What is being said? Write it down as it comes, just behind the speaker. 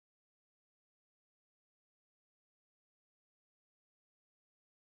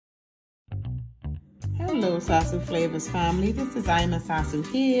Hello Sasu Flavors family, this is Ima Sasu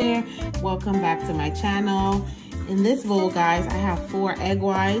here. Welcome back to my channel. In this bowl guys, I have 4 egg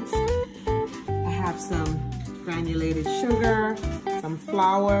whites. I have some granulated sugar, some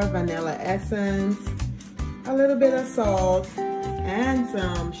flour, vanilla essence, a little bit of salt, and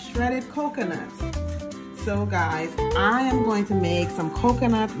some shredded coconut. So guys, I am going to make some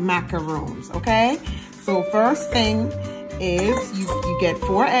coconut macaroons, okay? So first thing is you get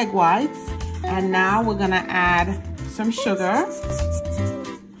 4 egg whites, and now we're gonna add some sugar.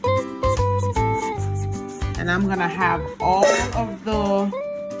 And I'm gonna have all of the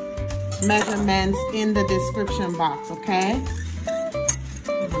measurements in the description box, okay?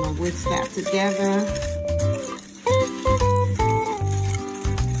 I'm gonna whisk that together.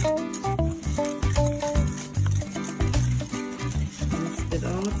 Whisk it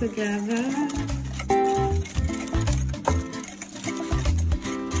all together.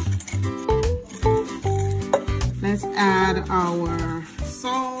 Let's add our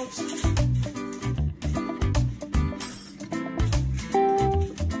salt.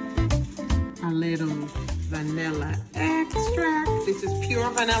 A little vanilla extract. This is pure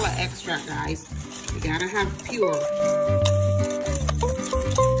vanilla extract, guys. You gotta have pure.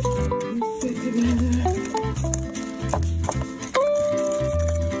 Mix it together.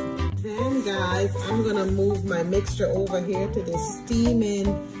 Then, guys, I'm gonna move my mixture over here to this steaming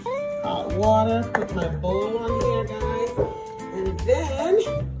hot water. Put my bowl on here, guys, and then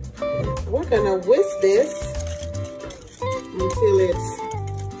we're gonna whisk this until it's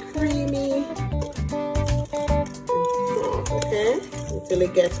creamy and soft, okay? Until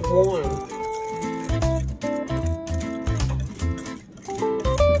it gets warm.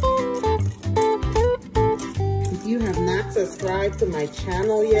 If you have not subscribed to my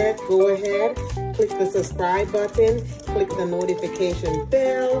channel yet, go ahead, click the subscribe button, click the notification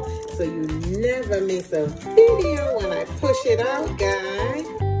bell so you never miss a video when I push it out, guys.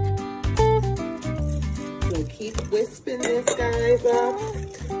 So keep whisking this, guys, up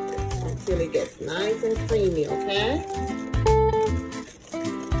until it gets nice and creamy, okay?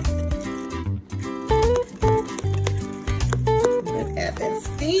 Look at the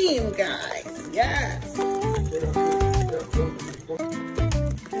steam, guys. Yes.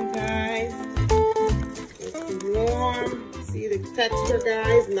 Okay, guys. It's warm. See the texture,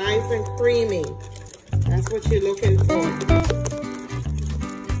 guys? Nice and creamy. That's what you're looking for.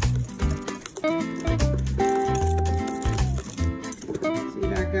 See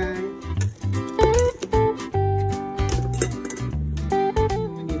that, guys?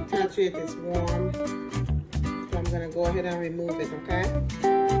 When you touch it, it's warm. So I'm gonna go ahead and remove it, okay?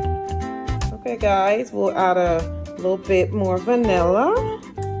 Okay, guys, we'll add a little bit more vanilla.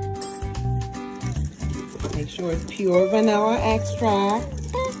 Make sure it's pure vanilla extract.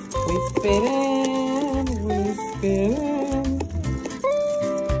 Whisk it in, whisk it in.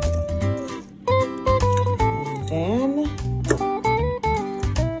 And then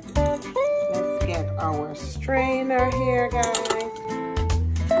let's get our strainer here, guys.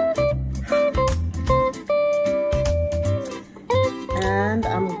 And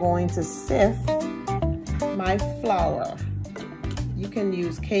I'm going to sift my flour. You can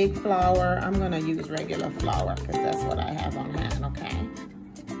use cake flour. I'm gonna use regular flour because that's what I have on hand, okay?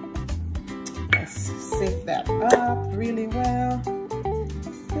 Let's sift that up really well.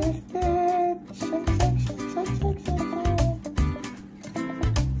 Sift it. Shake, shake, shake, shake, shake, shake, shake.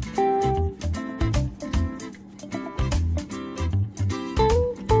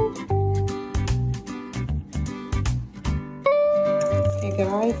 Okay,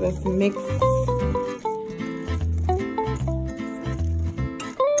 guys, let's mix.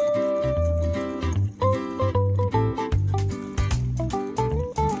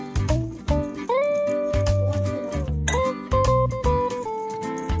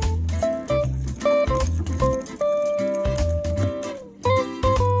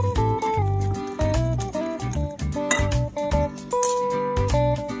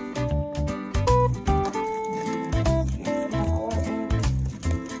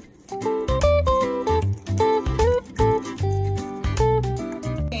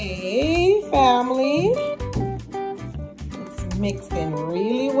 Family, it's mixed in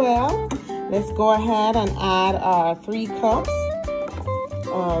really well. Let's go ahead and add our 3 cups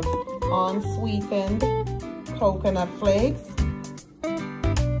of unsweetened coconut flakes.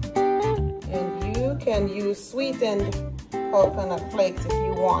 And you can use sweetened coconut flakes if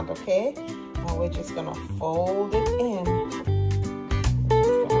you want, okay? And we're just gonna fold it in.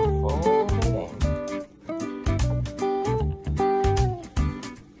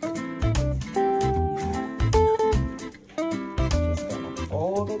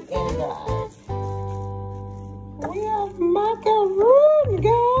 Fold it in, guys.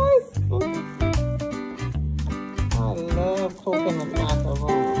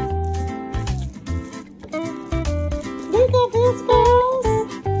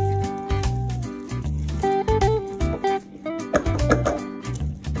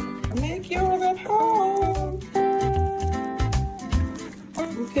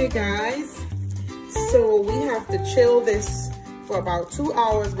 Okay guys, so we have to chill this for about 2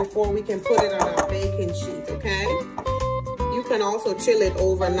 hours before we can put it on our baking sheet, okay? You can also chill it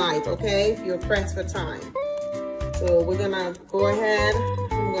overnight, okay, if you're pressed for time. So we're gonna go ahead,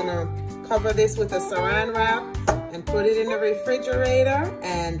 I'm gonna cover this with a saran wrap and put it in the refrigerator,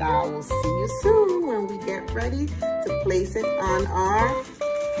 and I will see you soon when we get ready to place it on our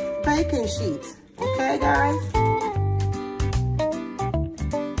baking sheet. Okay guys?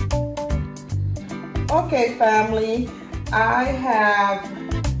 Okay family, I have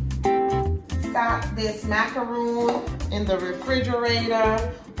sat this macaroon in the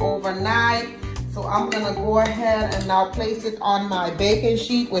refrigerator overnight. So I'm gonna go ahead and now place it on my baking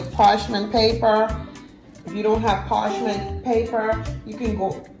sheet with parchment paper. If you don't have parchment paper, you can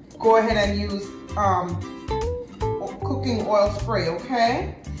go ahead and use cooking oil spray,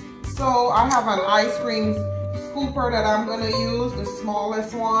 okay? So I have an ice cream scooper that I'm gonna use, the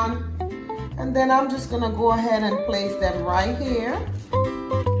smallest one. And then I'm just gonna go ahead and place them right here,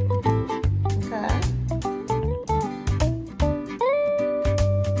 okay?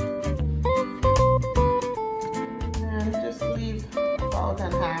 And just leave about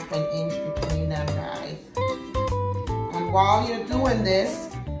 ½ an inch between them, guys. And while you're doing this,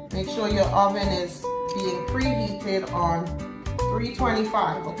 make sure your oven is being preheated on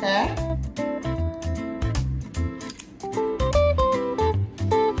 325, okay?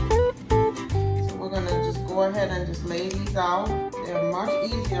 So we're gonna just go ahead and just lay these out. They're much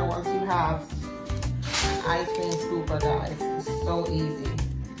easier once you have an ice cream scooper, guys. It's so easy.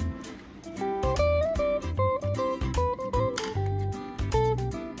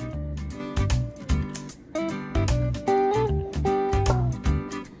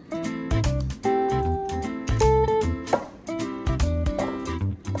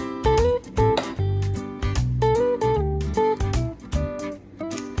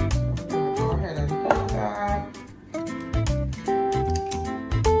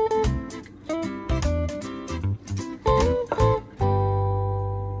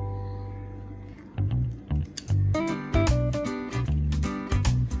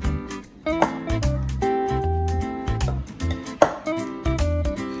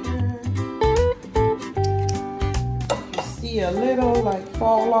 A little like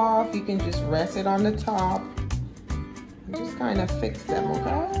fall off, you can just rest it on the top and just kind of fix them,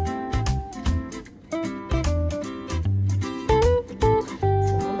 okay?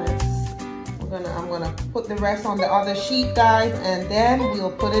 So I'm gonna put the rest on the other sheet, guys, and then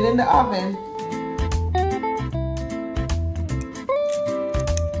we'll put it in the oven.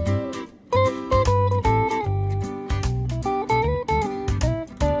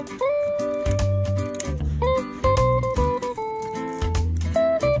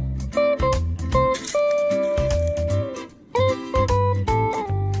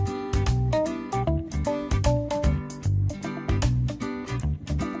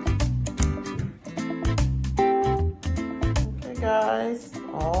 Guys,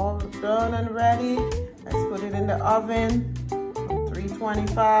 all done and ready. Let's put it in the oven on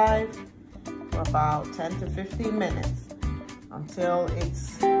 325 for about 10 to 15 minutes until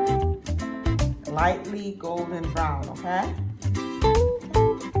it's lightly golden brown, okay?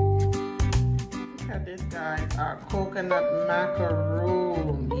 Look at this, guys, our coconut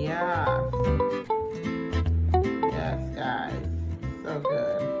macaroon. Yeah. Yes, guys, so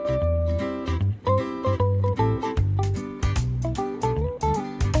good.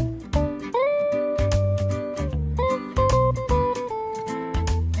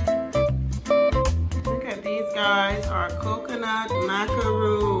 Guys, our coconut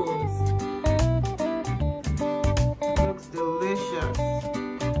macaroons.